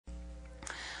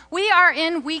We are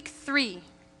in week 3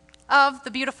 of The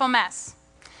Beautiful Mess.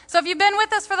 So if you've been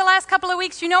with us for the last couple of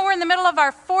weeks, you know we're in the middle of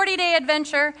our 40-day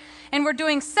adventure, and we're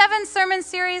doing 7 sermon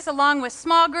series along with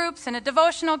small groups and a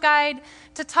devotional guide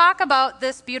to talk about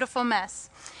this beautiful mess.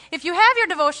 If you have your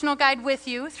devotional guide with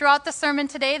you throughout the sermon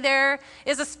today, there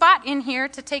is a spot in here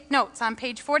to take notes on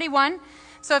page 41.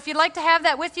 So if you'd like to have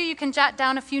that with you, you can jot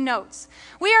down a few notes.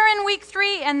 We are in week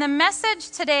 3, and the message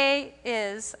today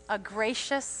is a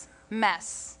gracious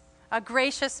mess. A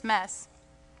gracious mess.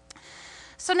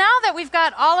 So now that we've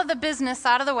got all of the business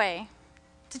out of the way,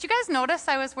 did you guys notice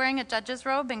I was wearing a judge's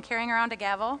robe and carrying around a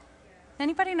gavel?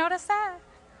 Anybody notice that?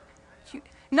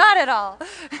 Not at all.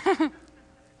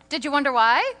 Did you wonder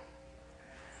why?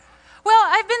 Well,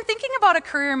 I've been thinking about a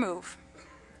career move.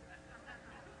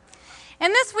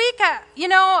 And this week,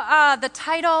 the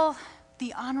title,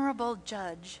 The Honorable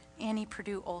Judge Annie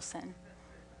Purdue Olson.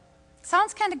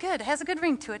 Sounds kind of good. It has a good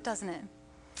ring to it, doesn't it?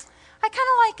 I kind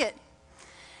of like it.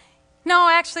 No,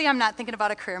 actually, I'm not thinking about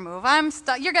a career move. I'm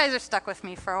stuck. You guys are stuck with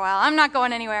me for a while. I'm not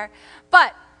going anywhere.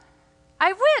 But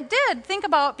I did think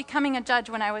about becoming a judge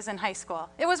when I was in high school.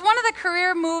 It was one of the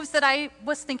career moves that I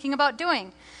was thinking about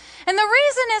doing. And the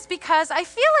reason is because I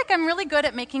feel like I'm really good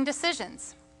at making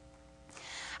decisions.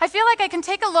 I feel like I can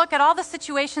take a look at all the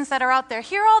situations that are out there,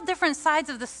 hear all different sides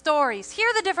of the stories, hear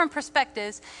the different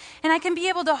perspectives, and I can be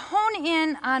able to hone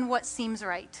in on what seems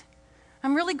right.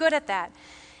 I'm really good at that.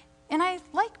 And I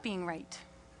like being right.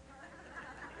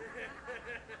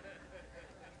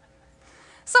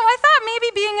 So I thought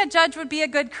maybe being a judge would be a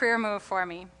good career move for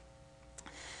me.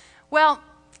 Well,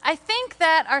 I think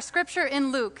that our scripture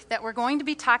in Luke that we're going to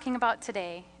be talking about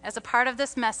today as a part of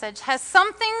this message has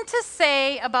something to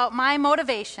say about my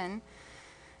motivation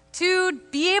to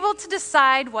be able to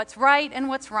decide what's right and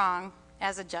what's wrong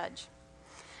as a judge.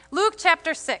 Luke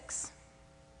chapter 6,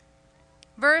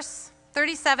 verse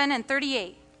 37 and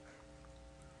 38.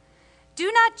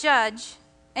 Do not judge,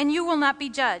 and you will not be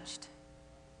judged.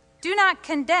 Do not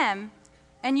condemn,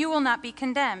 and you will not be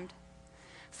condemned.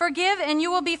 Forgive, and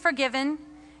you will be forgiven.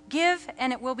 Give,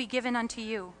 and it will be given unto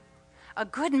you. A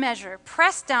good measure,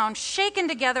 pressed down, shaken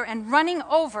together, and running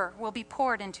over will be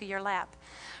poured into your lap.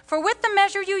 For with the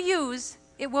measure you use,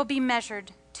 it will be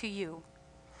measured to you.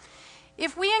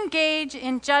 If we engage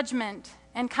in judgment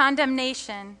and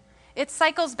condemnation, it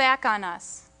cycles back on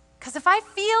us. Because if I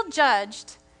feel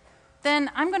judged,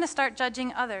 then I'm going to start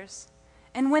judging others.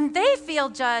 And when they feel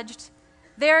judged,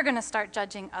 they're going to start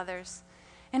judging others.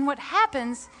 And what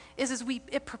happens is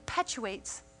it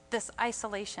perpetuates this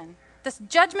isolation. This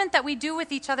judgment that we do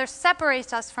with each other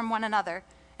separates us from one another,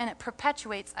 and it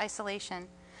perpetuates isolation.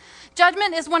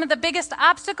 Judgment is one of the biggest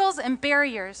obstacles and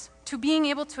barriers to being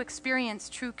able to experience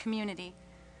true community.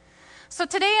 So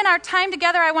today in our time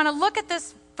together, I want to look at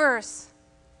this verse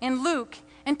in Luke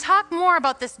and talk more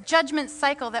about this judgment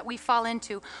cycle that we fall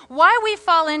into, why we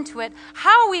fall into it,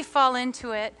 how we fall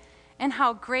into it, and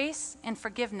how grace and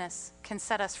forgiveness can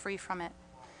set us free from it.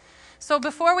 So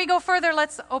before we go further,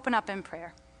 let's open up in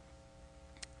prayer.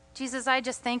 Jesus, I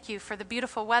just thank you for the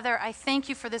beautiful weather. I thank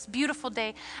you for this beautiful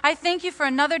day. I thank you for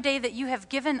another day that you have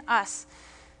given us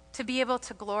to be able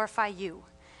to glorify you.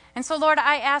 And so, Lord,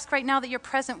 I ask right now that your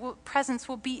presence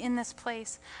will be in this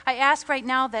place. I ask right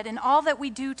now that in all that we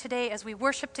do today as we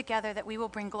worship together, that we will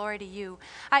bring glory to you.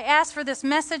 I ask for this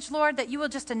message, Lord, that you will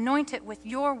just anoint it with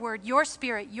your word, your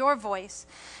spirit, your voice,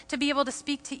 to be able to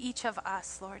speak to each of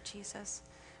us, Lord Jesus.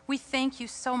 We thank you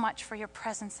so much for your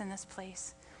presence in this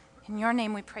place. In your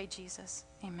name we pray, Jesus.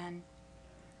 Amen.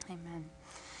 Amen.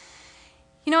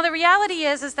 You know, the reality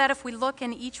is that if we look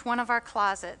in each one of our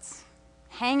closets,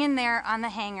 hanging there on the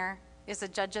hanger is a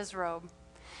judge's robe.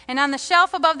 And on the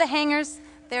shelf above the hangers,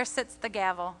 there sits the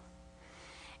gavel.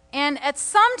 And at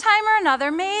some time or another,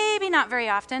 maybe not very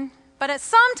often, but at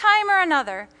some time or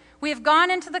another, we have gone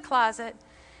into the closet,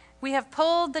 we have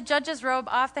pulled the judge's robe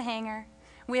off the hanger,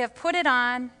 we have put it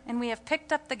on, and we have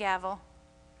picked up the gavel.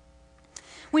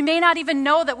 We may not even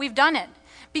know that we've done it,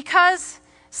 because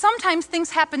sometimes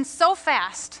things happen so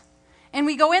fast. And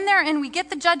we go in there and we get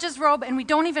the judge's robe and we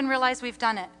don't even realize we've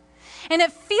done it. And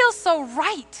it feels so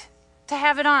right to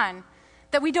have it on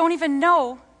that we don't even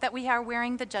know that we are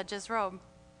wearing the judge's robe.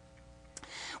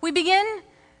 We begin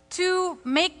to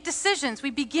make decisions.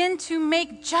 We begin to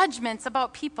make judgments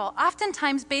about people,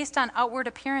 oftentimes based on outward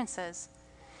appearances.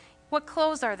 What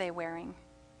clothes are they wearing?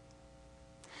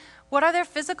 What are their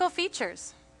physical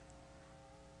features?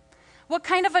 What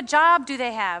kind of a job do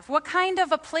they have? What kind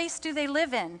of a place do they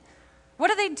live in? What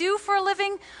do they do for a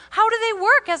living? How do they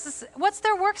work? What's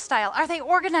their work style? Are they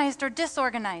organized or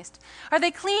disorganized? Are they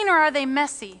clean or are they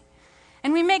messy?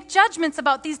 And we make judgments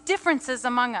about these differences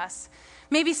among us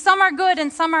Maybe some are good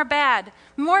and some are bad.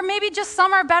 Or maybe just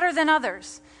some are better than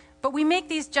others. But we make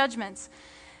these judgments.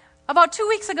 About 2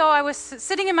 weeks ago, I was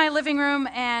sitting in my living room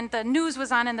and the news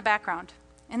was on in the background.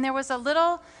 And there was a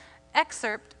little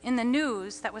excerpt in the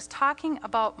news that was talking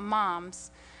about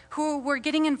moms who were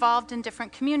getting involved in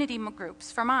different community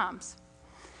groups for moms.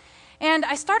 And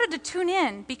I started to tune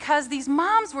in because these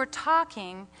moms were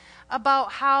talking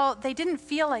about how they didn't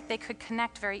feel like they could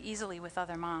connect very easily with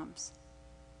other moms.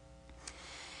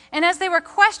 And as they were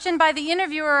questioned by the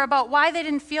interviewer about why they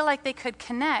didn't feel like they could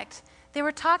connect, they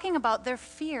were talking about their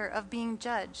fear of being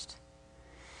judged.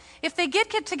 If they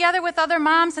get together with other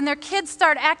moms and their kids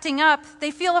start acting up,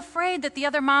 they feel afraid that the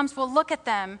other moms will look at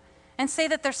them and say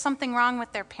that there's something wrong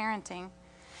with their parenting.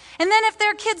 And then if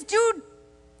their kids do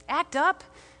act up,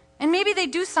 and maybe they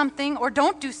do something or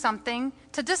don't do something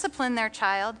to discipline their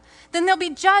child, then they'll be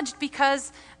judged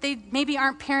because they maybe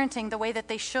aren't parenting the way that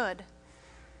they should.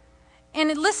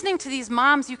 And listening to these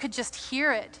moms, you could just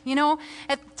hear it. You know,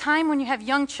 at the time when you have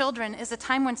young children is a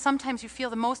time when sometimes you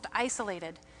feel the most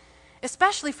isolated,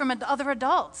 especially from other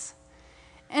adults.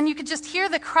 And you could just hear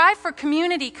the cry for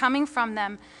community coming from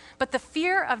them, but the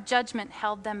fear of judgment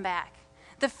held them back.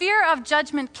 The fear of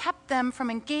judgment kept them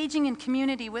from engaging in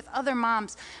community with other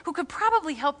moms who could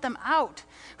probably help them out,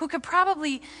 who could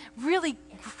probably really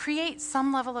create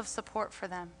some level of support for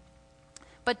them.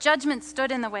 But judgment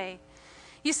stood in the way.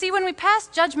 You see, when we pass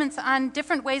judgments on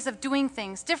different ways of doing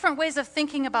things, different ways of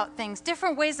thinking about things,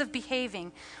 different ways of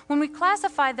behaving, when we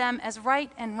classify them as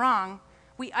right and wrong,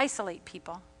 we isolate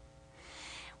people.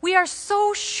 We are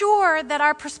so sure that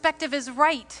our perspective is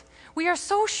right. We are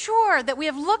so sure that we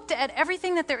have looked at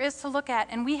everything that there is to look at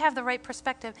and we have the right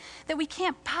perspective that we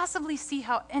can't possibly see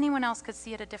how anyone else could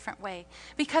see it a different way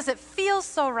because it feels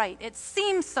so right. It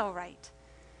seems so right.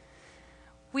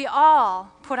 We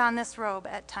all put on this robe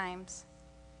at times.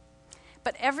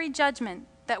 But every judgment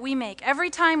that we make, every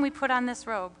time we put on this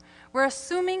robe, we're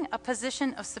assuming a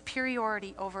position of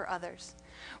superiority over others.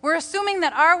 We're assuming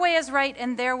that our way is right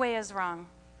and their way is wrong.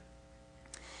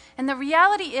 And the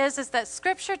reality is that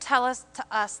Scripture tells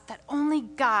us that only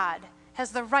God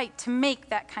has the right to make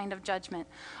that kind of judgment.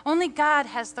 Only God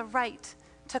has the right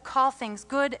to call things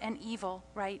good and evil,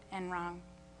 right and wrong.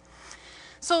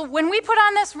 So when we put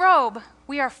on this robe,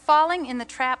 we are falling in the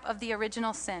trap of the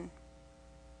original sin.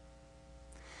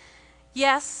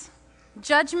 Yes,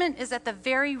 judgment is at the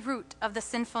very root of the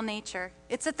sinful nature.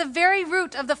 It's at the very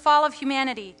root of the fall of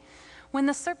humanity. When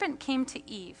the serpent came to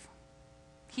Eve,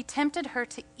 he tempted her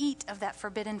to eat of that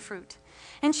forbidden fruit.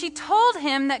 And she told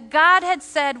him that God had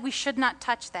said we should not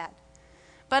touch that.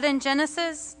 But in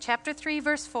Genesis chapter 3,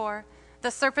 verse 4,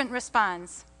 the serpent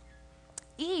responds,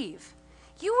 "Eve,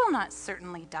 you will not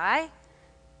certainly die,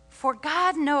 for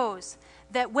God knows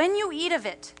that when you eat of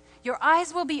it, your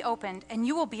eyes will be opened and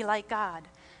you will be like God,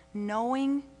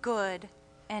 knowing good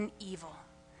and evil."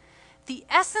 The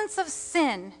essence of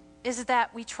sin is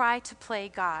that we try to play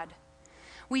God.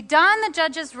 We don the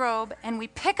judge's robe and we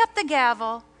pick up the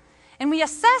gavel and we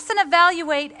assess and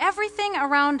evaluate everything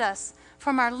around us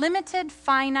from our limited,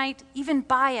 finite, even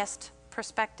biased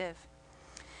perspective.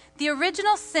 The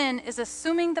original sin is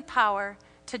assuming the power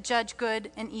to judge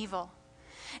good and evil.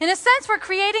 In a sense, we're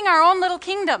creating our own little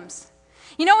kingdoms.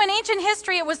 You know, in ancient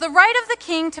history, it was the right of the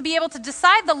king to be able to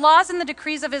decide the laws and the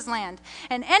decrees of his land.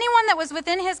 And anyone that was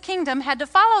within his kingdom had to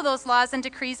follow those laws and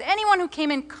decrees. Anyone who came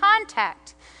in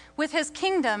contact with his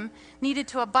kingdom needed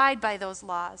to abide by those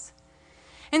laws.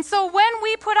 And so when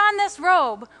we put on this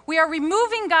robe, we are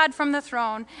removing God from the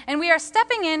throne, and we are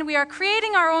stepping in, we are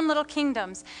creating our own little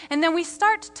kingdoms. And then we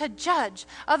start to judge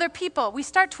other people. We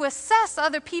start to assess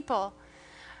other people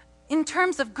in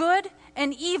terms of good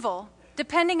and evil,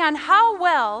 depending on how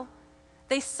well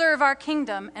they serve our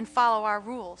kingdom and follow our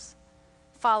rules,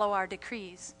 follow our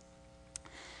decrees.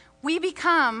 We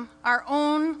become our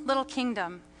own little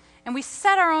kingdom, and we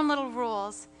set our own little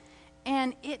rules,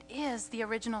 and it is the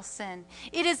original sin.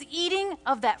 It is eating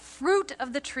of that fruit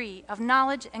of the tree of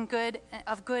knowledge and good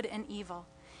and evil.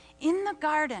 In the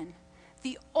garden,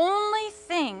 the only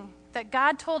thing that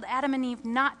God told Adam and Eve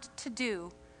not to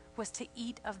do was to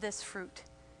eat of this fruit.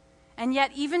 And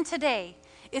yet, even today,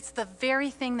 it's the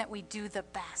very thing that we do the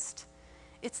best.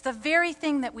 It's the very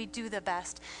thing that we do the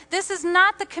best. This is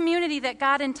not the community that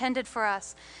God intended for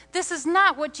us. This is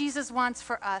not what Jesus wants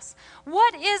for us.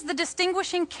 What is the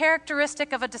distinguishing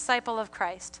characteristic of a disciple of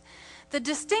Christ? The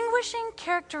distinguishing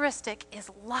characteristic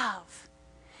is love.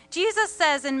 Jesus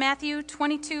says in Matthew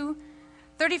 22,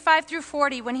 35 through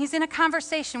 40, when he's in a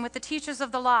conversation with the teachers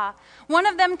of the law, one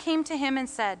of them came to him and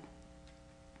said,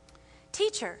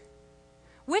 "Teacher,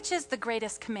 which is the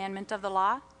greatest commandment of the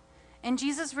law?" And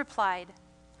Jesus replied,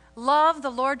 "Love the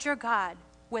Lord your God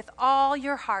with all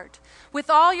your heart, with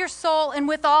all your soul, and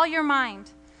with all your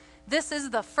mind. This is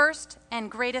the first and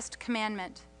greatest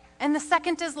commandment. And the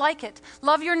second is like it.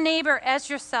 Love your neighbor as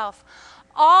yourself.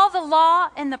 All the law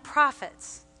and the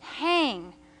prophets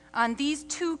hang on these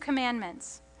two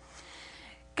commandments."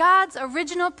 God's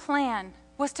original plan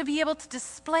was to be able to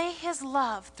display his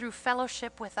love through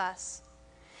fellowship with us.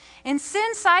 And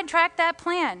sin sidetracked that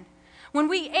plan. When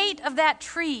we ate of that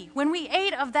tree, when we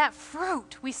ate of that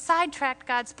fruit, we sidetracked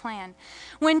God's plan.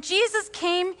 When Jesus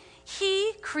came,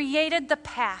 he created the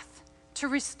path to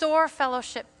restore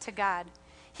fellowship to God.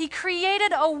 He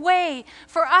created a way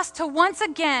for us to once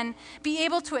again be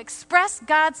able to express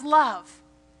God's love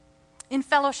in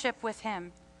fellowship with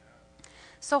him.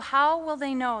 So how will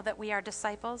they know that we are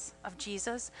disciples of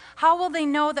Jesus? How will they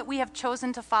know that we have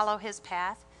chosen to follow his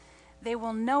path? They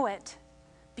will know it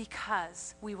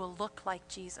because we will look like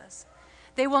Jesus.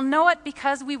 They will know it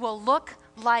because we will look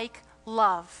like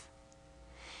love.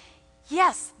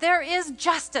 Yes, there is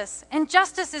justice, and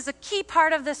justice is a key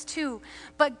part of this too.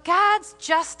 But God's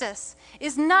justice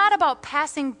is not about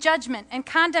passing judgment and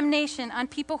condemnation on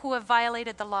people who have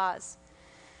violated the laws.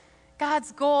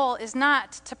 God's goal is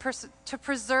not to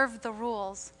preserve the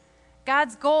rules.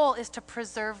 God's goal is to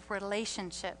preserve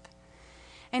relationship.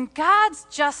 And God's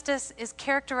justice is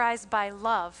characterized by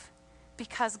love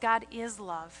because God is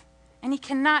love. And he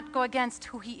cannot go against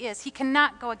who he is. He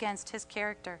cannot go against his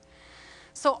character.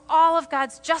 So all of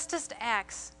God's justice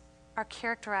acts are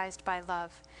characterized by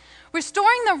love.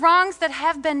 Restoring the wrongs that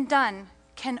have been done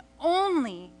can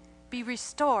only be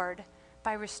restored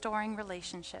by restoring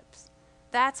relationships.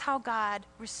 That's how God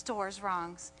restores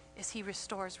wrongs, is he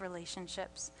restores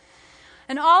relationships.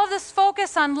 And all of this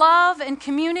focus on love and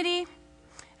community,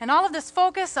 and all of this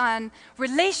focus on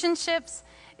relationships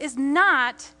is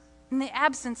not in the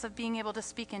absence of being able to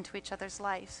speak into each other's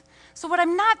lives. So what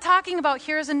I'm not talking about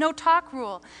here is a no-talk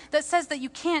rule that says that you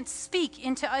can't speak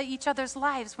into each other's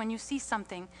lives when you see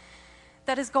something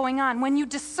that is going on. When you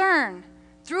discern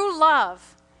through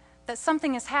love that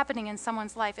something is happening in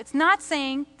someone's life, it's not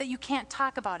saying that you can't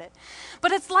talk about it.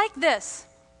 But it's like this.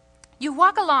 You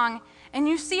walk along and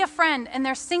you see a friend and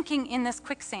they're sinking in this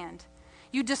quicksand.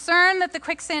 You discern that the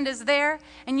quicksand is there,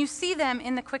 and you see them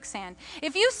in the quicksand.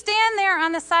 If you stand there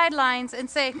on the sidelines and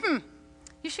say,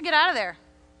 you should get out of there.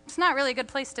 It's not really a good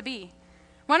place to be.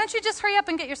 Why don't you just hurry up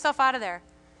and get yourself out of there?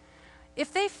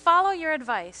 If they follow your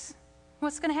advice,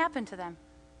 what's going to happen to them?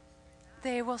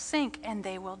 They will sink and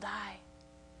they will die.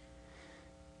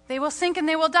 They will sink and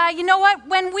they will die. You know what?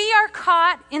 When we are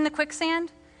caught in the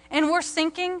quicksand and we're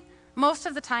sinking, most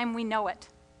of the time we know it.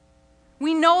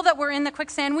 We know that we're in the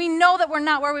quicksand. We know that we're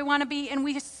not where we want to be, and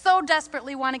we so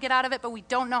desperately want to get out of it, but we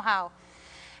don't know how.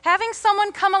 Having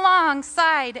someone come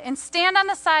alongside and stand on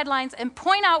the sidelines and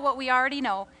point out what we already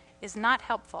know is not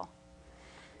helpful.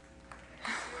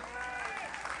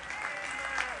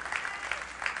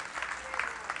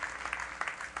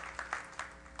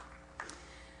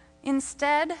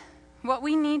 Instead, what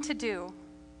we need to do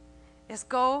is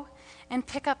go and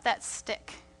pick up that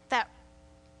stick, that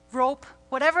rope,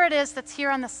 whatever it is that's here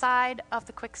on the side of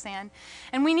the quicksand.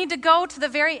 And we need to go to the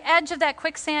very edge of that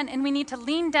quicksand, and we need to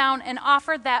lean down and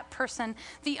offer that person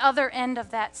the other end of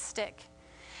that stick.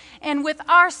 And with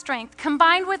our strength,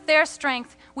 combined with their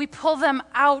strength, we pull them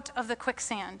out of the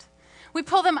quicksand. We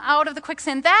pull them out of the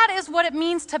quicksand. That is what it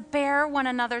means to bear one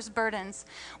another's burdens.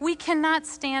 We cannot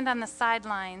stand on the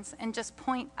sidelines and just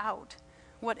point out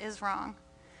what is wrong.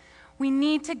 We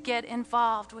need to get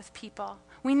involved with people.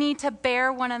 We need to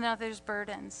bear one another's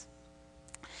burdens.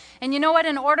 And you know what?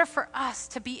 In order for us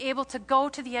to be able to go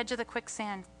to the edge of the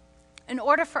quicksand, in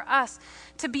order for us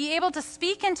to be able to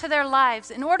speak into their lives,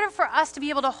 in order for us to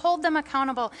be able to hold them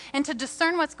accountable and to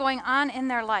discern what's going on in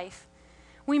their life,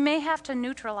 we may have to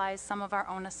neutralize some of our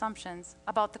own assumptions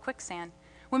about the quicksand.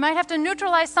 We might have to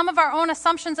neutralize some of our own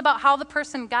assumptions about how the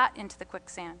person got into the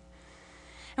quicksand.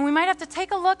 And we might have to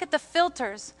take a look at the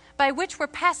filters by which we're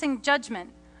passing judgment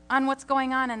on what's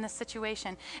going on in this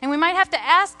situation. And we might have to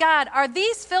ask God, are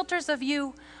these filters of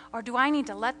you, or do I need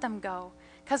to let them go?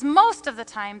 Because most of the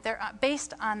time, they're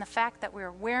based on the fact that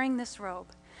we're wearing this robe.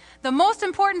 The most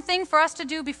important thing for us to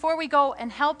do before we go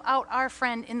and help out our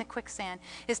friend in the quicksand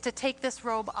is to take this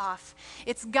robe off.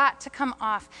 It's got to come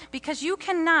off, because you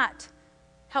cannot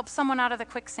help someone out of the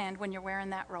quicksand when you're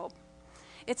wearing that robe.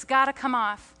 It's got to come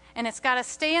off, and it's got to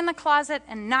stay in the closet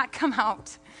and not come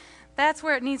out. That's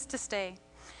where it needs to stay.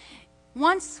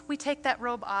 Once we take that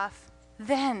robe off,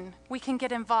 then we can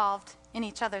get involved in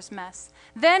each other's mess.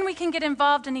 Then we can get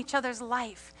involved in each other's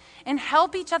life and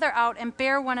help each other out and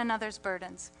bear one another's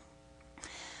burdens.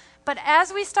 But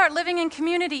as we start living in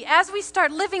community, as we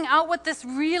start living out what this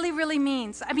really, really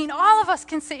means, I mean, all of us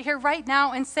can sit here right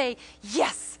now and say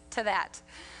yes to that.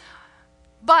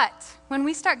 But when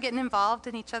we start getting involved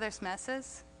in each other's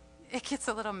messes, it gets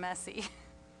a little messy.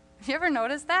 Have you ever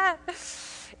noticed that?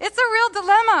 It's a real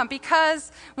dilemma,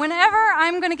 because whenever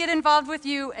I'm going to get involved with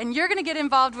you and you're going to get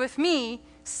involved with me,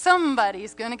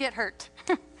 somebody's going to get hurt.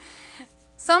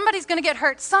 Somebody's going to get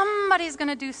hurt. Somebody's going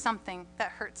to do something that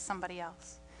hurts somebody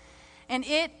else. And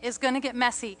it is going to get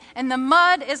messy, and the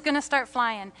mud is going to start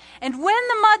flying. And when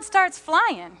the mud starts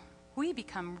flying, we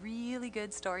become really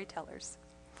good storytellers.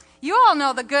 You all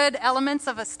know the good elements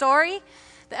of a story,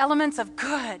 the elements of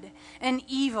good and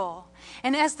evil.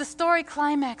 And as the story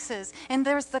climaxes, and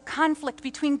there's the conflict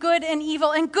between good and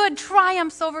evil, and good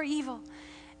triumphs over evil,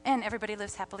 and everybody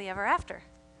lives happily ever after.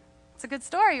 It's a good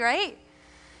story, right?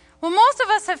 Well, most of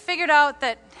us have figured out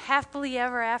that happily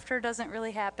ever after doesn't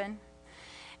really happen.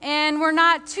 And we're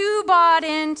not too bought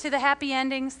into the happy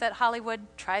endings that Hollywood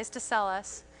tries to sell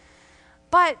us.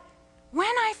 But when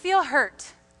I feel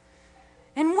hurt,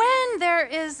 and when there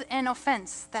is an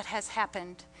offense that has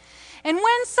happened, and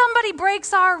when somebody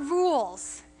breaks our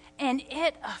rules, and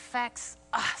it affects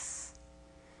us,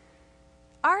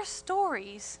 our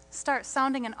stories start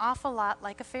sounding an awful lot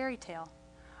like a fairy tale.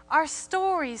 Our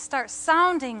stories start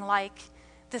sounding like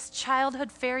this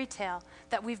childhood fairy tale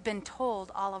that we've been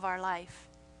told all of our life.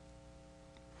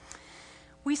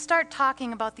 We start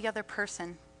talking about the other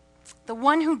person, the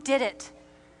one who did it.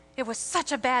 It was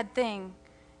such a bad thing.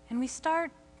 And we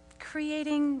start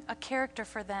creating a character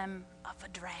for them of a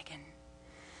dragon.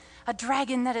 A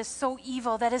dragon that is so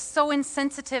evil, that is so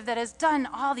insensitive, that has done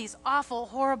all these awful,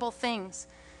 horrible things.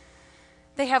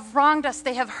 They have wronged us,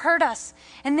 they have hurt us,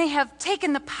 and they have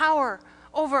taken the power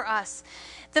over us.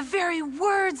 The very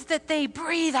words that they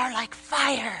breathe are like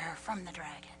fire from the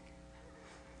dragon.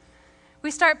 We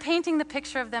start painting the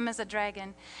picture of them as a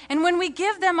dragon. And when we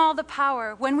give them all the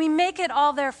power, when we make it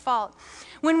all their fault,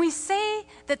 when we say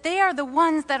that they are the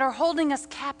ones that are holding us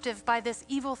captive by this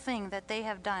evil thing that they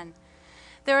have done,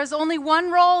 there is only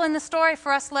one role in the story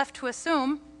for us left to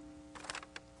assume,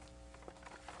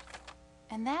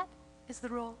 and that is the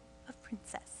role of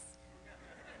princess.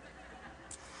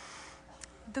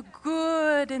 The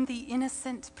good and the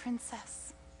innocent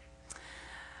princess.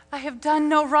 I have done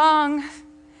no wrong,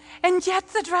 and yet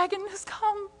the dragon has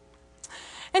come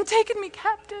and taken me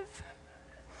captive.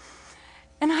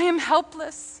 And I am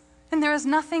helpless, and there is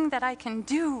nothing that I can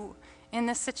do in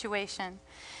this situation.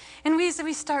 And we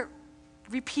start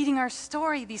repeating our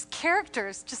story. These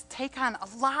characters just take on a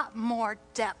lot more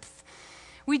depth.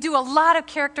 We do a lot of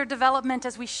character development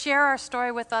as we share our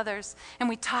story with others, and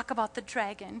we talk about the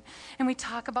dragon, and we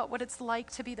talk about what it's like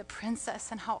to be the princess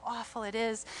and how awful it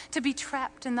is to be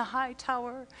trapped in the high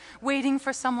tower, waiting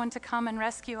for someone to come and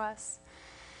rescue us.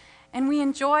 And we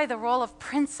enjoy the role of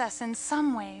princess in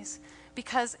some ways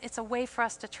because it's a way for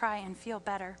us to try and feel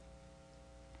better.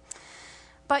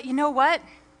 But you know what?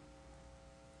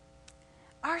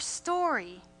 Our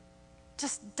story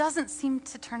just doesn't seem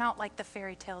to turn out like the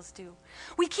fairy tales do.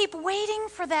 We keep waiting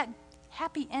for that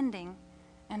happy ending,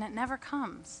 and it never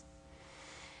comes.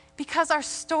 Because our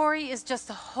story is just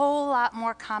a whole lot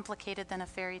more complicated than a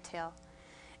fairy tale.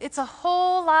 It's a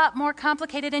whole lot more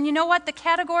complicated. And you know what? The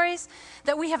categories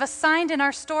that we have assigned in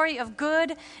our story of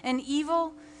good and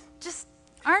evil just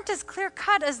aren't as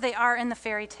clear-cut as they are in the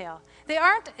fairy tale. They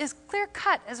aren't as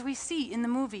clear-cut as we see in the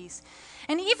movies.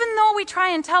 And even though we try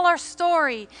and tell our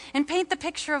story and paint the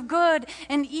picture of good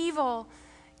and evil,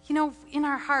 you know, in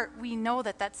our heart we know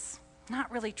that that's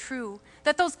not really true,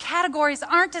 that those categories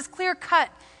aren't as clear-cut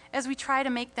as we try to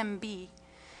make them be.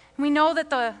 We know that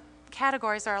the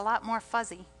categories are a lot more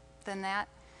fuzzy than that.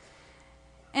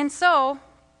 And so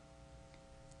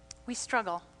we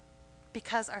struggle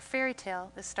because our fairy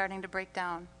tale is starting to break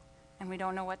down and we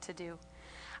don't know what to do.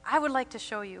 I would like to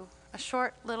show you a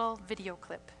short little video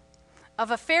clip of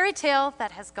a fairy tale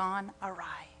that has gone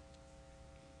awry.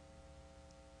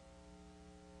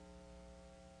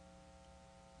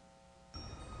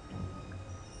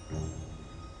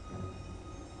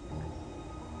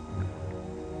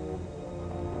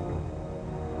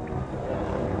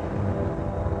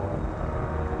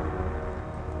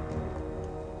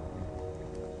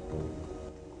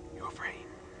 You afraid?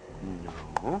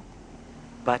 No,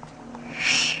 but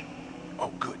Shh.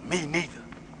 Oh, good. Me neither.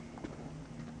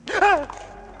 Because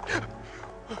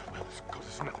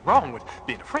there's nothing wrong with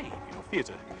being afraid. You know, fear's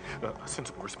a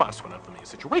sensible response to an unfamiliar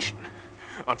situation.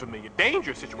 Unfamiliar,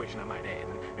 dangerous situation, I might add.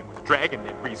 And with a dragon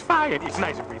that breathes fire, it's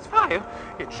nice to breathe fire.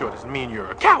 It sure doesn't mean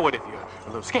you're a coward if you're a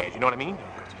little scared, you know what I mean?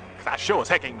 Because I sure as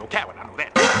heck ain't no coward, I know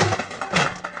that.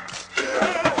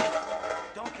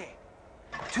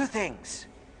 two things,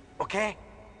 okay?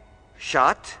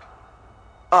 Shut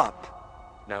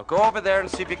up. Now go over there and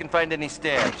see if you can find any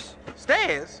stairs.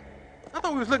 Stairs? I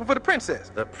thought we was looking for the princess.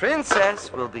 The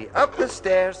princess will be up the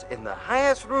stairs in the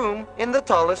highest room in the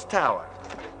tallest tower.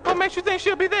 What makes you think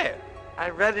she'll be there? I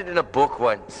read it in a book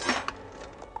once.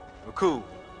 Well, cool.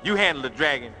 You handle the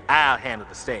dragon, I'll handle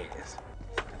the stairs.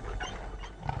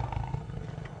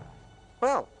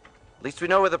 Well, at least we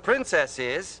know where the princess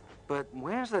is. But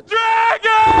where's the...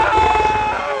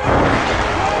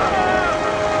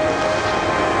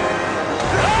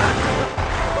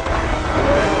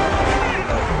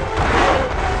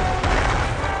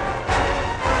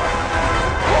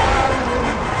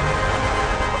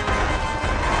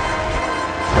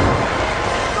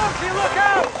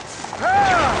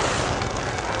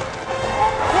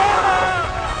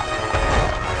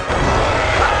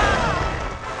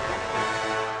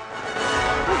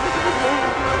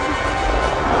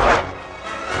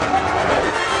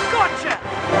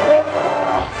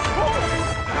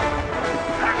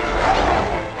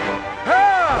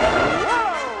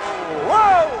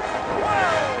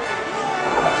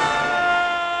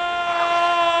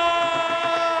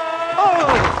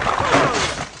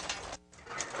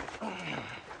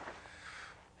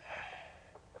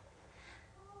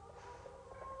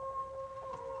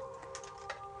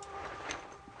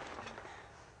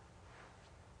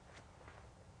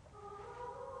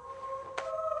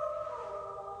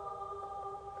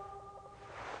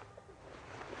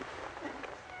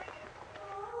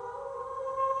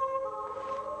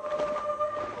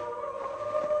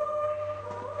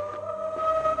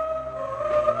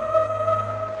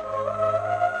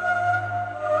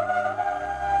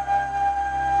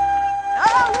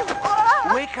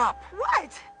 Wake up!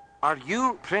 What? Are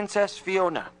you Princess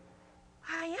Fiona?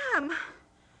 I am.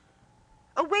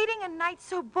 Awaiting a knight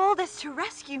so bold as to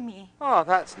rescue me. Oh,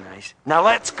 that's nice. Now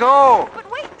let's go! But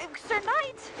wait, Sir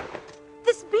Knight.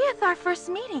 This beeth our first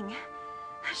meeting.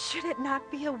 Should it not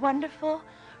be a wonderful,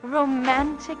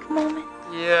 romantic moment?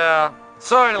 Yeah.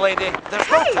 Sorry, lady. There's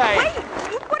no time. Wait!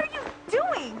 What are you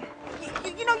doing?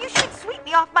 You know, you should sweep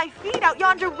me off my feet out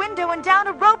yonder window and down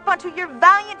a rope onto your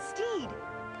valiant steed.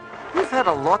 You've had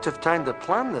a lot of time to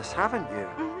plan this, haven't you?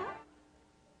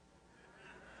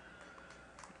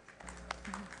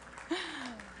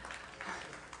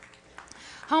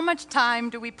 How much time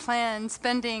do we plan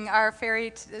spending our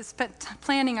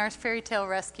planning our fairy tale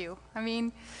rescue? I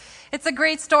mean, it's a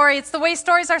great story. It's the way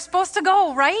stories are supposed to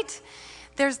go, right?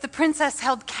 There's the princess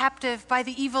held captive by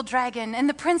the evil dragon, and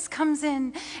the prince comes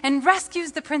in and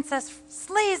rescues the princess,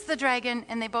 slays the dragon,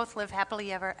 and they both live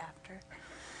happily ever after.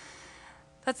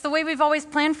 That's the way we've always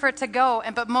planned for it to go,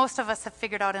 but most of us have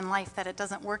figured out in life that it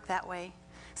doesn't work that way.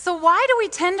 So why do we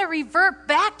tend to revert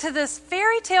back to this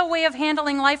fairy tale way of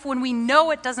handling life when we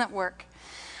know it doesn't work?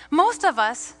 Most of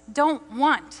us don't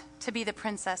want to be the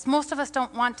princess. Most of us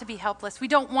don't want to be helpless. We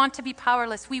don't want to be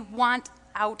powerless. We want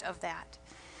out of that.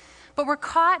 But we're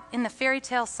caught in the fairy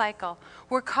tale cycle.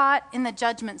 We're caught in the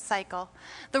judgment cycle.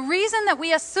 The reason that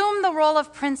we assume the role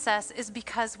of princess is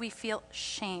because we feel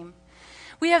shame.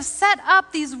 We have set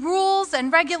up these rules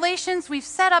and regulations. We've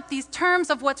set up these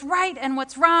terms of what's right and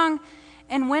what's wrong.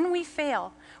 And when we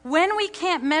fail, when we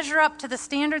can't measure up to the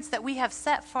standards that we have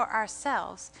set for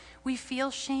ourselves, we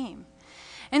feel shame.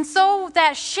 And so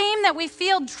that shame that we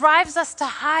feel drives us to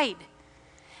hide.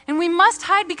 And we must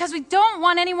hide because we don't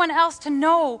want anyone else to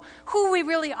know who we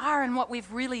really are and what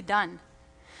we've really done.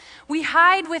 We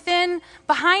hide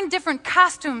behind different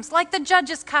costumes, like the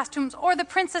judge's costumes or the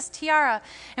princess tiara.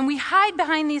 And we hide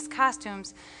behind these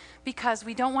costumes because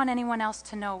we don't want anyone else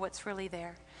to know what's really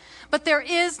there. But there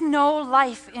is no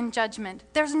life in judgment.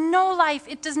 There's no life.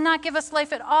 It does not give us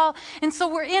life at all. And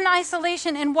so we're in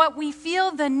isolation, and what we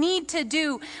feel the need to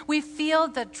do, we feel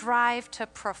the drive to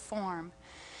perform.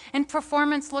 And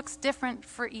performance looks different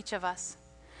for each of us.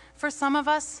 For some of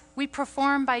us, we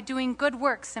perform by doing good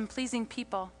works and pleasing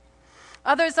people.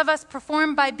 Others of us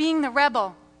perform by being the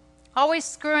rebel, always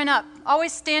screwing up,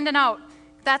 always standing out.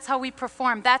 That's how we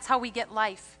perform. That's how we get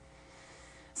life.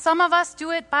 Some of us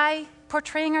do it by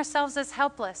portraying ourselves as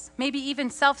helpless, maybe even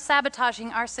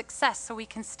self-sabotaging our success so we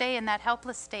can stay in that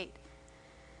helpless state.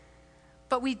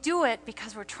 But we do it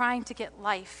because we're trying to get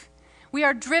life. We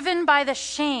are driven by the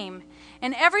shame,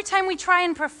 and every time we try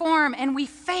and perform and we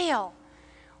fail,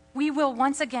 we will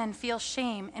once again feel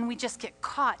shame, and we just get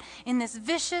caught in this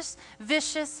vicious,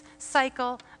 vicious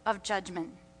cycle of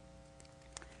judgment.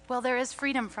 Well, there is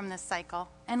freedom from this cycle,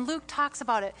 and Luke talks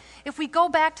about it. If we go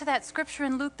back to that scripture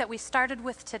in Luke that we started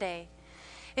with today,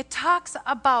 it talks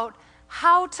about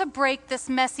how to break this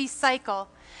messy cycle.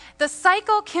 The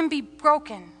cycle can be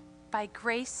broken by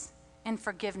grace and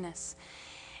forgiveness.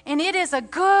 And it is a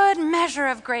good measure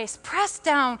of grace, pressed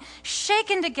down,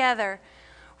 shaken together,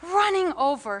 running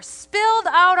over, spilled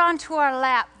out onto our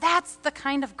lap. That's the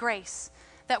kind of grace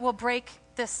that will break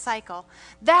this cycle.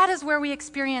 That is where we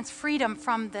experience freedom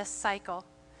from this cycle.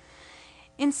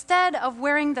 Instead of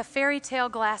wearing the fairy tale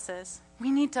glasses, we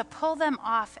need to pull them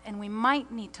off, and we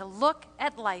might need to look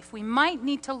at life. We might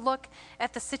need to look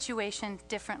at the situation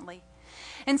differently.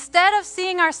 Instead of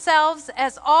seeing ourselves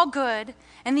as all good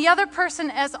and the other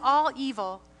person as all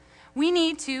evil, we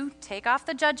need to take off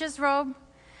the judge's robe.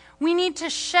 We need to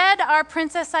shed our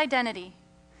princess identity.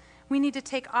 We need to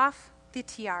take off the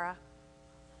tiara,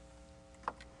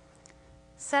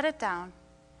 set it down,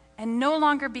 and no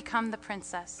longer become the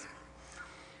princess.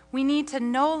 We need to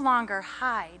no longer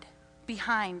hide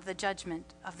behind the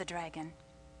judgment of the dragon.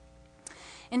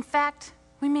 In fact,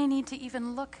 we may need to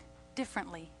even look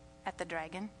differently at the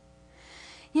dragon.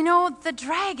 You know, the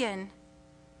dragon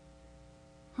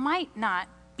might not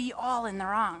be all in the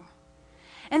wrong.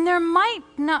 And there might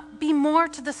not be more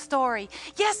to the story.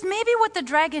 Yes, maybe what the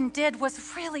dragon did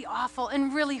was really awful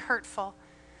and really hurtful.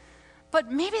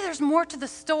 But maybe there's more to the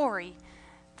story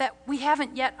that we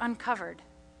haven't yet uncovered.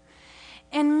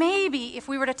 And maybe if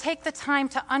we were to take the time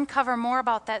to uncover more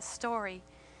about that story,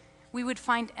 we would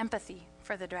find empathy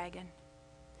for the dragon.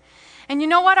 And you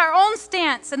know what? Our own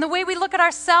stance and the way we look at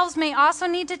ourselves may also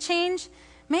need to change.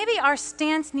 Maybe our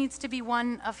stance needs to be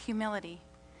one of humility.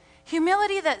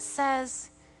 Humility that says,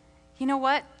 you know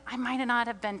what? I might not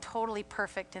have been totally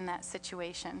perfect in that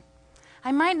situation.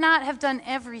 I might not have done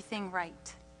everything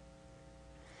right.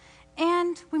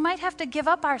 And we might have to give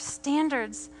up our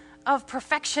standards of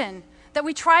perfection that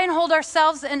we try and hold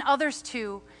ourselves and others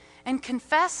to, and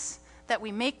confess that we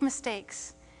make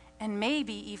mistakes, and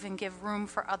maybe even give room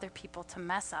for other people to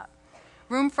mess up,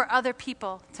 room for other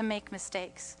people to make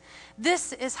mistakes.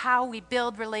 This is how we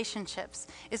build relationships,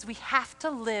 is we have to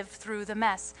live through the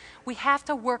mess. We have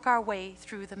to work our way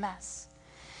through the mess.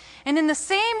 And in the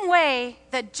same way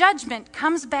that judgment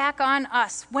comes back on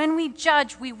us, when we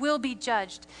judge, we will be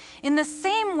judged. In the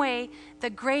same way, the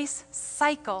grace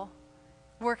cycle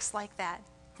works like that.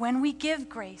 When we give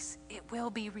grace, it will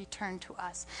be returned to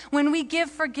us. When we give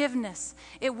forgiveness,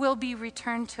 it will be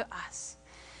returned to us.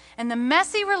 And the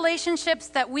messy relationships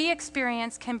that we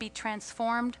experience can be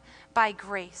transformed by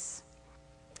grace.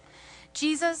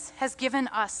 Jesus has given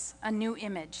us a new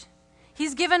image.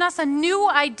 He's given us a new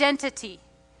identity.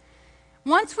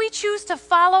 Once we choose to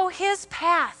follow his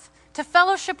path to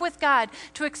fellowship with God,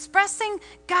 to expressing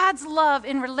God's love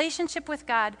in relationship with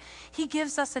God, he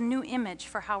gives us a new image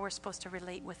for how we're supposed to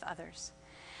relate with others.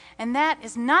 And that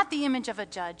is not the image of a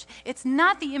judge. It's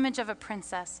not the image of a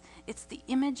princess. It's the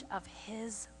image of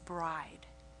his bride.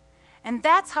 And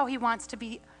that's how he wants to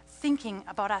be thinking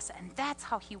about us, and that's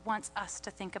how he wants us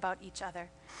to think about each other.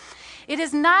 It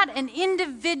is not an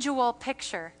individual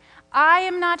picture. I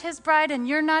am not his bride and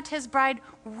you're not his bride.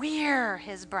 We're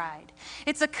his bride.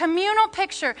 It's a communal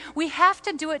picture. We have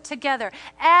to do it together.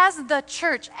 As the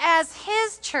church, as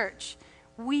his church,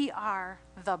 we are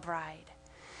the bride.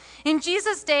 In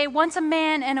Jesus' day, once a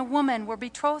man and a woman were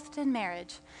betrothed in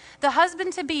marriage, the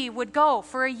husband-to-be would go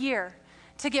for a year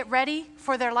to get ready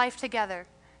for their life together,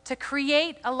 to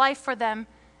create a life for them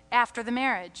after the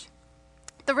marriage.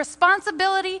 The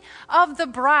responsibility of the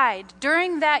bride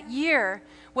during that year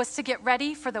was to get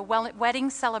ready for the wedding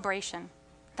celebration.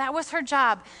 That was her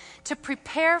job, to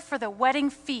prepare for the wedding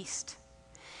feast.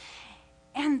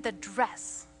 And the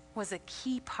dress was a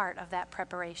key part of that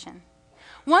preparation.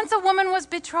 Once a woman was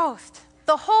betrothed,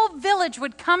 the whole village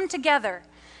would come together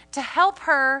to help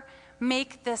her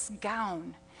make this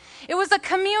gown. It was a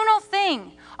communal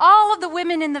thing. All of the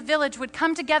women in the village would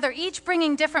come together, each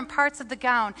bringing different parts of the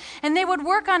gown, and they would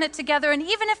work on it together. And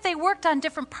even if they worked on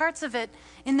different parts of it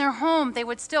in their home, they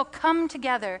would still come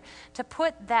together to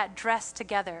put that dress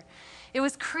together. It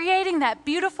was creating that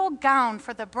beautiful gown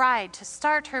for the bride to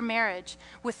start her marriage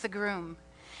with the groom.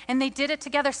 And they did it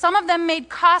together. Some of them made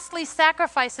costly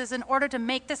sacrifices in order to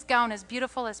make this gown as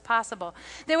beautiful as possible.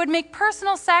 They would make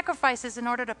personal sacrifices in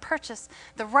order to purchase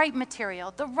the right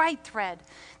material, the right thread.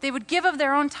 They would give of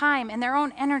their own time and their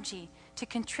own energy to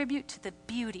contribute to the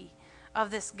beauty of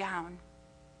this gown.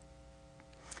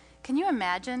 Can you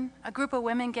imagine a group of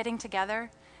women getting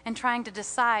together and trying to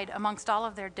decide amongst all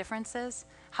of their differences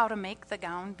how to make the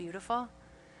gown beautiful?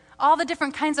 All the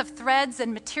different kinds of threads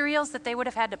and materials that they would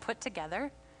have had to put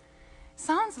together?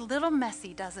 Sounds a little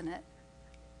messy, doesn't it?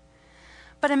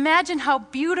 But imagine how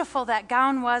beautiful that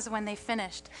gown was when they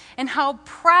finished, and how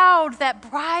proud that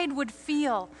bride would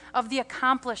feel of the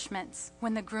accomplishments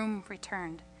when the groom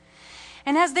returned.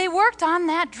 And as they worked on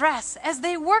that dress, as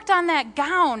they worked on that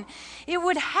gown, it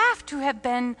would have to have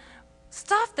been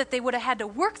stuff that they would have had to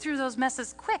work through those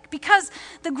messes quick because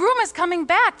the groom is coming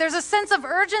back. There's a sense of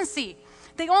urgency.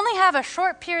 They only have a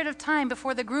short period of time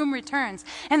before the groom returns,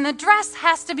 and the dress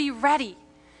has to be ready.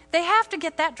 They have to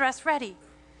get that dress ready.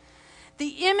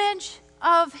 The image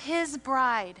of his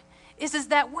bride is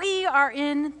that we are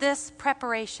in this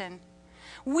preparation.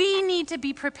 We need to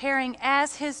be preparing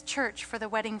as his church for the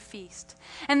wedding feast.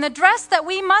 And the dress that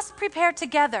we must prepare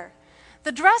together,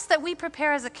 the dress that we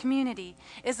prepare as a community,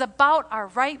 is about our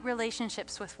right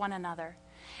relationships with one another.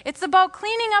 It's about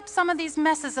cleaning up some of these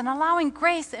messes and allowing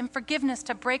grace and forgiveness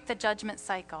to break the judgment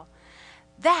cycle.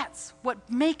 That's what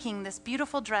making this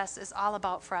beautiful dress is all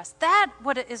about for us. That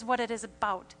is what it is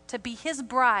about, to be his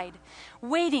bride,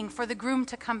 waiting for the groom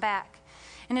to come back.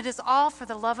 And it is all for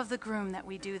the love of the groom that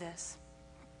we do this.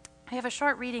 I have a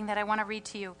short reading that I want to read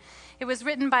to you. It was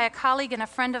written by a colleague and a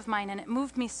friend of mine, and it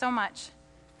moved me so much.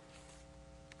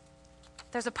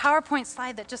 There's a PowerPoint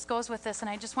slide that just goes with this, and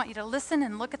I just want you to listen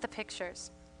and look at the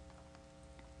pictures.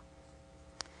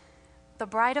 The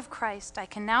bride of Christ, I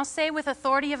can now say with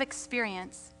authority of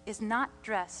experience, is not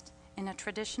dressed in a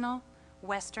traditional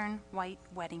Western white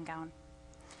wedding gown.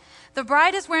 The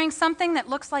bride is wearing something that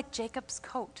looks like Jacob's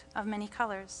coat of many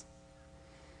colors.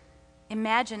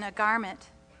 Imagine a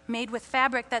garment made with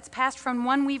fabric that's passed from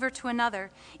one weaver to another,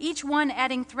 each one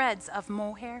adding threads of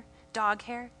mohair, dog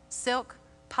hair, silk,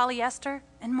 polyester,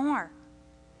 and more.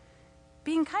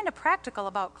 Being kind of practical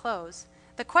about clothes,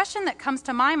 the question that comes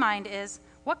to my mind is,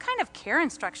 what kind of care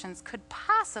instructions could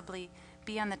possibly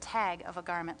be on the tag of a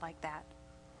garment like that?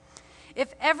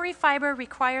 If every fiber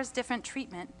requires different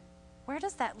treatment, where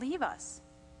does that leave us?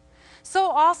 So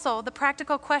also, the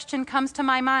practical question comes to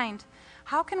my mind,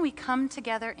 how can we come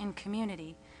together in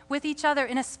community with each other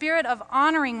in a spirit of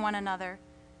honoring one another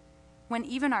when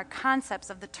even our concepts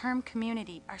of the term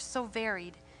community are so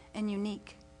varied and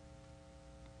unique?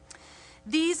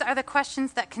 These are the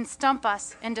questions that can stump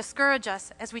us and discourage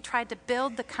us as we try to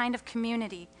build the kind of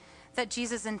community that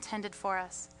Jesus intended for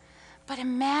us. But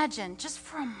imagine, just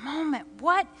for a moment,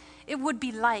 what it would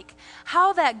be like,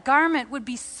 how that garment would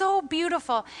be so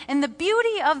beautiful, and the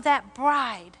beauty of that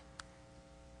bride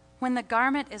when the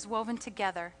garment is woven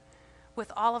together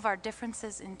with all of our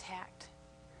differences intact.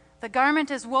 The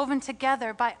garment is woven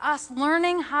together by us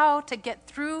learning how to get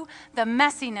through the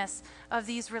messiness of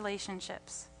these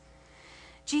relationships.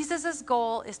 Jesus'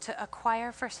 goal is to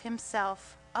acquire for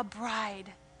himself a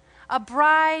bride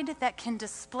that can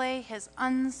display his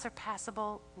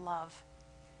unsurpassable love.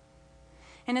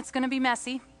 And it's going to be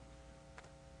messy,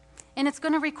 and it's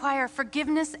going to require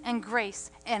forgiveness and grace,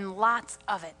 and lots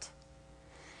of it.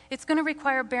 It's going to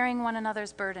require bearing one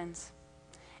another's burdens,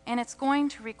 and it's going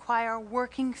to require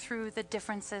working through the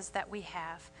differences that we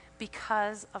have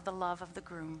because of the love of the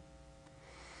groom.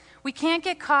 We can't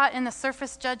get caught in the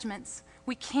surface judgments.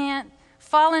 We can't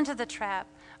fall into the trap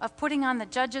of putting on the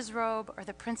judge's robe or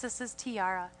the princess's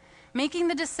tiara, making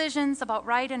the decisions about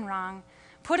right and wrong,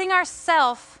 putting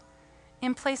ourselves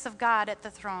in place of God at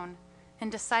the throne,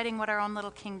 and deciding what our own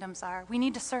little kingdoms are. We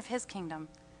need to serve his kingdom.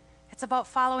 It's about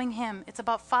following him. It's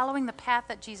about following the path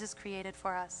that Jesus created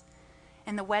for us.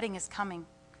 And the wedding is coming.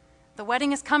 The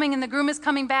wedding is coming and the groom is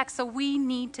coming back, so we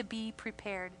need to be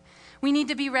prepared. We need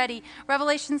to be ready.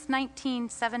 Revelations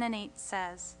 19:7-8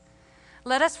 says,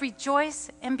 "Let us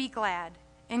rejoice and be glad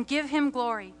and give him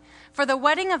glory, for the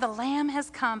wedding of the Lamb has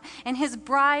come, and his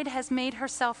bride has made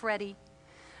herself ready.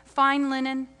 Fine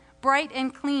linen, bright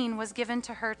and clean, was given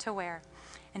to her to wear."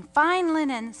 And fine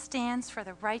linen stands for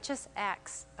the righteous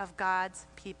acts of God's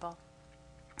people.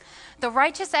 The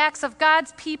righteous acts of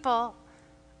God's people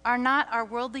are not our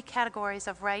worldly categories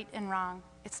of right and wrong.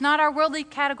 It's not our worldly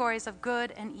categories of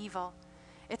good and evil.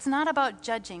 It's not about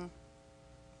judging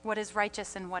what is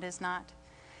righteous and what is not.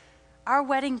 Our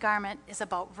wedding garment is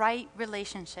about right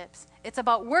relationships. It's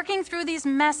about working through these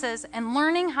messes and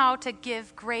learning how to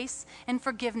give grace and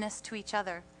forgiveness to each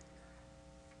other.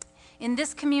 In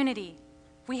this community,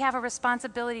 we have a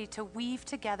responsibility to weave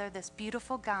together this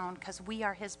beautiful gown because we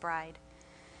are his bride.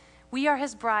 We are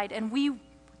his bride, and we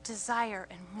desire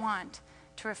and want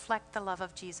to reflect the love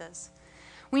of Jesus.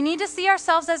 We need to see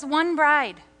ourselves as one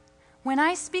bride. When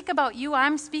I speak about you,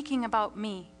 I'm speaking about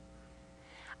me.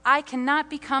 I cannot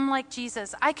become like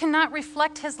Jesus. I cannot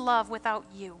reflect his love without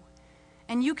you.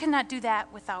 And you cannot do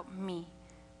that without me.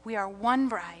 We are one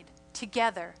bride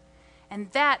together. And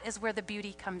that is where the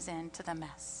beauty comes into the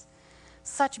mess.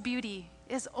 Such beauty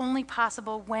is only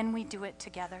possible when we do it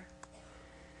together.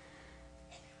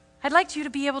 I'd like you to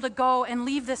be able to go and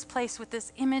leave this place with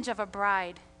this image of a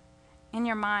bride in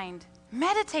your mind.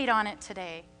 Meditate on it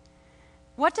today.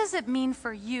 What does it mean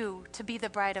for you to be the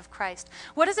bride of Christ?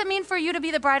 What does it mean for you to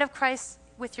be the bride of Christ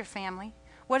with your family?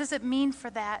 What does it mean for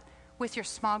that with your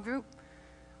small group,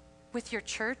 with your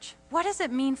church? What does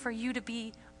it mean for you to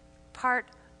be part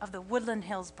of the Woodland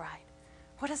Hills bride?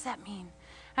 What does that mean?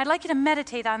 I'd like you to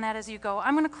meditate on that as you go.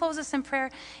 I'm going to close this in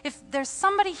prayer. If there's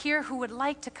somebody here who would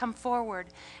like to come forward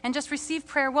and just receive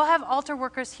prayer, we'll have altar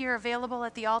workers here available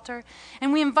at the altar.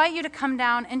 And we invite you to come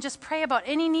down and just pray about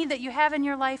any need that you have in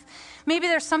your life. Maybe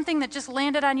there's something that just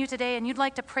landed on you today and you'd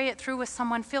like to pray it through with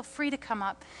someone. Feel free to come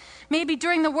up. Maybe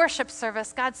during the worship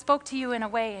service, God spoke to you in a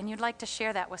way and you'd like to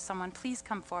share that with someone. Please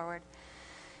come forward.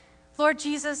 Lord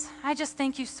Jesus, I just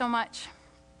thank you so much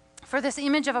for this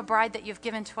image of a bride that you've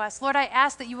given to us. Lord, I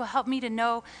ask that you will help me to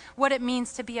know what it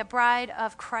means to be a bride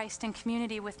of Christ in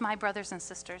community with my brothers and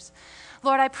sisters.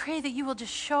 Lord, I pray that you will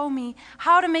just show me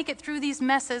how to make it through these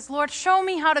messes. Lord, show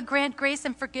me how to grant grace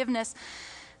and forgiveness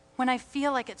when I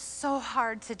feel like it's so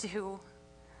hard to do.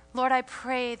 Lord, I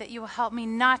pray that you will help me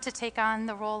not to take on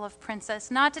the role of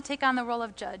princess, not to take on the role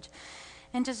of judge,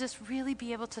 and to just really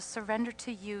be able to surrender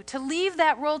to you, to leave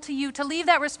that role to you, to leave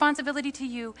that responsibility to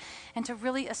you, and to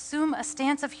really assume a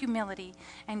stance of humility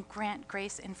and grant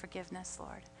grace and forgiveness,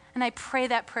 Lord. And I pray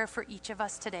that prayer for each of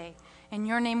us today. In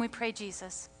your name we pray,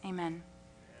 Jesus. Amen.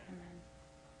 Amen.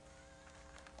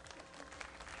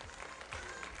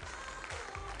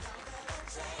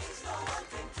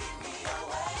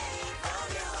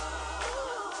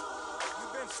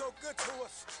 You've been so good to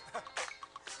us.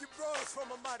 You brought us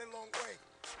from a mighty long way.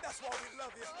 That's why we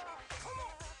love you. Come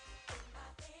on.